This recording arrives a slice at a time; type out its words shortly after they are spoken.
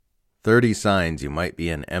30 Signs You Might Be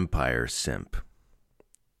an Empire Simp.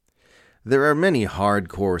 There are many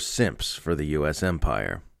hardcore simps for the U.S.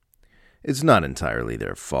 empire. It's not entirely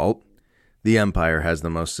their fault. The empire has the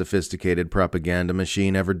most sophisticated propaganda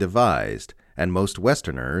machine ever devised, and most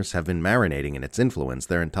Westerners have been marinating in its influence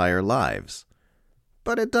their entire lives.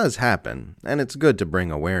 But it does happen, and it's good to bring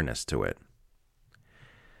awareness to it.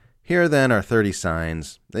 Here, then, are 30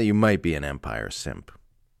 signs that you might be an empire simp.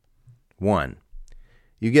 1.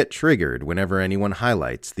 You get triggered whenever anyone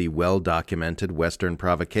highlights the well-documented Western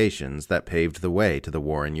provocations that paved the way to the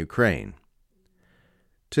war in Ukraine.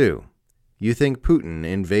 2. You think Putin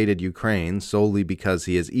invaded Ukraine solely because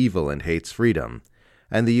he is evil and hates freedom,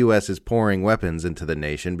 and the U.S. is pouring weapons into the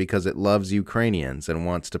nation because it loves Ukrainians and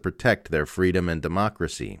wants to protect their freedom and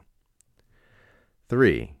democracy.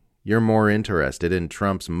 3. You're more interested in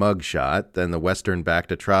Trump's mugshot than the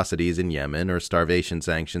Western-backed atrocities in Yemen or starvation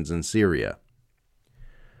sanctions in Syria.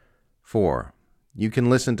 4. You can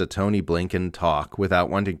listen to Tony Blinken talk without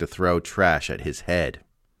wanting to throw trash at his head.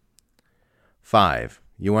 5.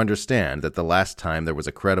 You understand that the last time there was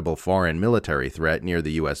a credible foreign military threat near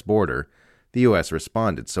the U.S. border, the U.S.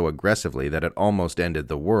 responded so aggressively that it almost ended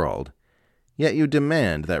the world, yet you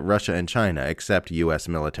demand that Russia and China accept U.S.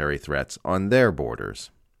 military threats on their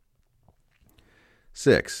borders.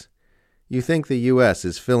 6. You think the U.S.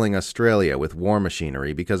 is filling Australia with war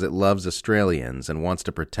machinery because it loves Australians and wants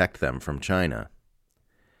to protect them from China.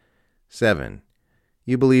 7.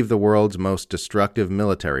 You believe the world's most destructive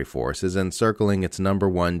military force is encircling its number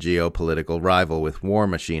one geopolitical rival with war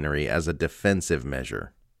machinery as a defensive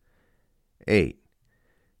measure. 8.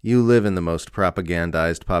 You live in the most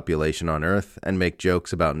propagandized population on Earth and make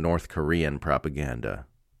jokes about North Korean propaganda.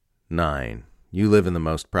 9. You live in the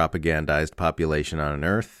most propagandized population on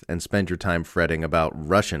Earth and spend your time fretting about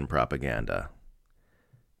Russian propaganda.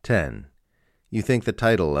 10. You think the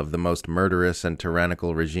title of the most murderous and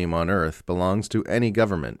tyrannical regime on Earth belongs to any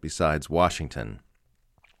government besides Washington.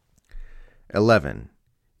 11.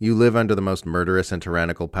 You live under the most murderous and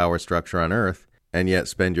tyrannical power structure on Earth and yet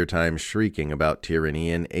spend your time shrieking about tyranny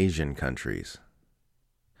in Asian countries.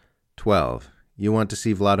 12. You want to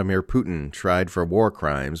see Vladimir Putin tried for war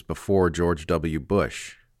crimes before George W.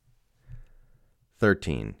 Bush.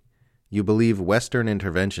 13. You believe Western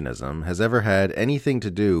interventionism has ever had anything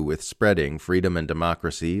to do with spreading freedom and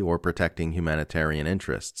democracy or protecting humanitarian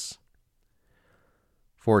interests.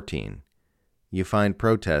 14. You find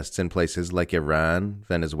protests in places like Iran,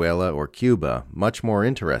 Venezuela, or Cuba much more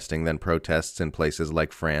interesting than protests in places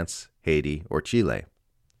like France, Haiti, or Chile.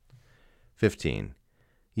 15.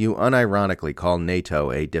 You unironically call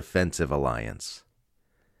NATO a defensive alliance.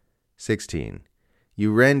 16.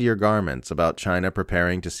 You rend your garments about China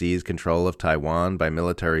preparing to seize control of Taiwan by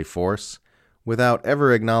military force without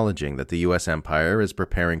ever acknowledging that the U.S. empire is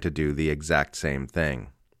preparing to do the exact same thing.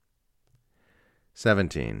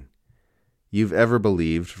 17. You've ever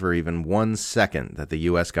believed for even 1 second that the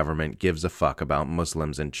U.S. government gives a fuck about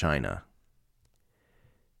Muslims in China.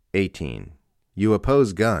 18. You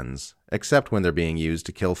oppose guns, except when they're being used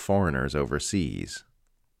to kill foreigners overseas.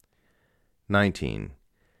 19.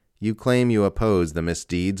 You claim you oppose the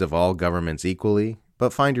misdeeds of all governments equally,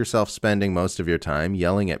 but find yourself spending most of your time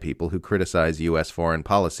yelling at people who criticize U.S. foreign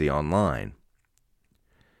policy online.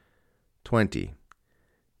 20.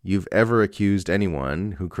 You've ever accused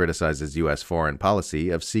anyone who criticizes U.S. foreign policy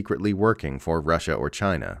of secretly working for Russia or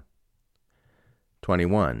China.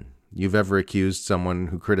 21. You've ever accused someone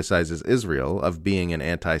who criticizes Israel of being an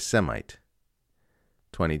anti-Semite.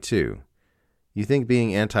 22. You think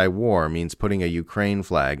being anti-war means putting a Ukraine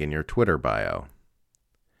flag in your Twitter bio.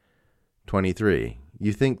 23.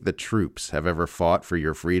 You think the troops have ever fought for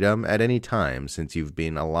your freedom at any time since you've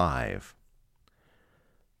been alive.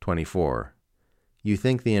 24. You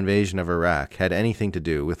think the invasion of Iraq had anything to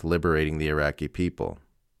do with liberating the Iraqi people.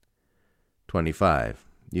 25.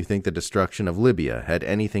 You think the destruction of Libya had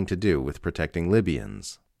anything to do with protecting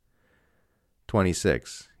Libyans.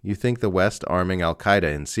 26. You think the West arming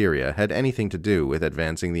al-Qaeda in Syria had anything to do with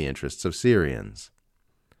advancing the interests of Syrians.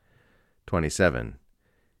 27.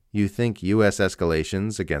 You think U.S.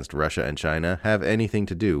 escalations against Russia and China have anything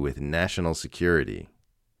to do with national security.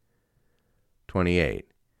 28.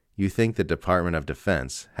 You think the Department of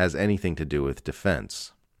Defense has anything to do with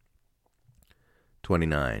defense.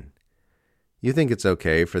 29. You think it's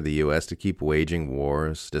okay for the U.S. to keep waging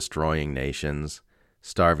wars, destroying nations,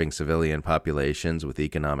 starving civilian populations with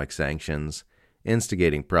economic sanctions,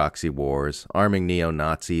 instigating proxy wars, arming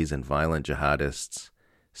neo-Nazis and violent jihadists,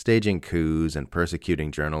 staging coups and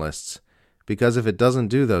persecuting journalists, because if it doesn't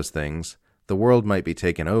do those things, the world might be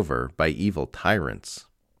taken over by evil tyrants.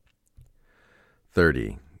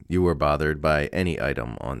 30. you were bothered by any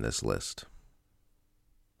item on this list.